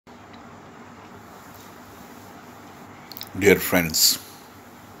Dear friends,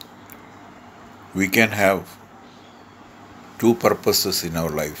 we can have two purposes in our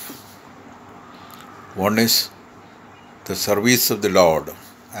life. One is the service of the Lord,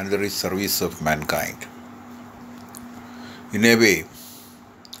 and there is service of mankind. In a way,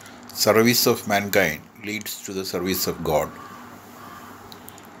 service of mankind leads to the service of God.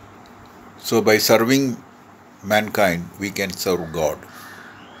 So by serving mankind, we can serve God.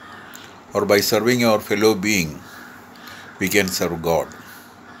 Or by serving our fellow being, we can serve God.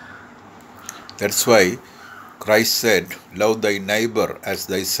 That's why Christ said, love thy neighbor as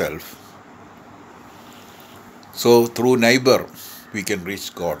thyself. So through neighbor, we can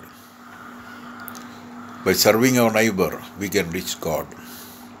reach God. By serving our neighbor, we can reach God.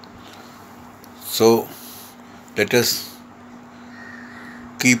 So let us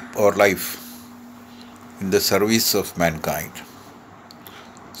keep our life in the service of mankind.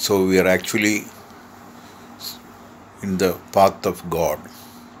 So we are actually in the path of God.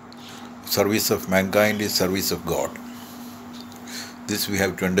 Service of mankind is service of God. This we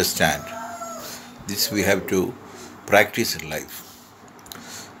have to understand. This we have to practice in life.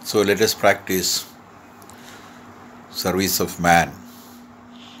 So let us practice service of man,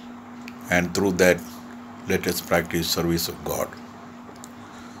 and through that let us practice service of God.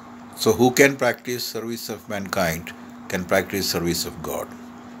 So who can practice service of mankind can practice service of God.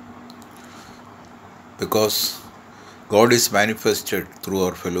 Because God is manifested through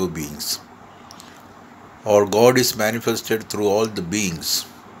our fellow beings, or God is manifested through all the beings.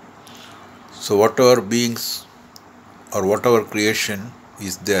 So whatever beings or whatever creation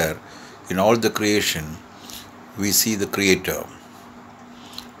is there, in all the creation, we see the Creator.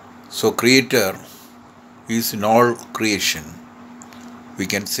 So Creator is in all creation. We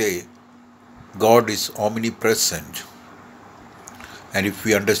can say God is omnipresent. And if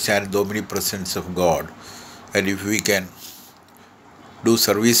we understand the omnipresence of God, and if we can do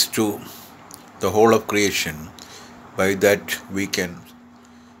service to the whole of creation, by that we can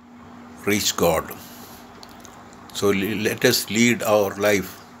reach God. So let us lead our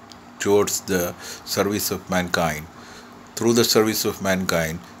life towards the service of mankind. Through the service of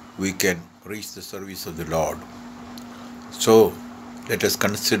mankind, we can reach the service of the Lord. So let us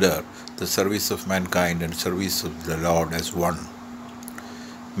consider the service of mankind and service of the Lord as one.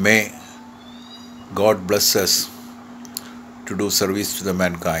 May God bless us to do service to the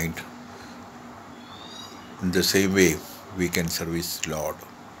mankind. In the same way, we can service the Lord.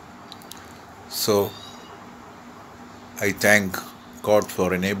 So I thank God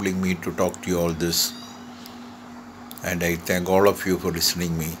for enabling me to talk to you all this. And I thank all of you for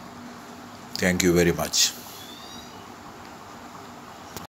listening me. Thank you very much.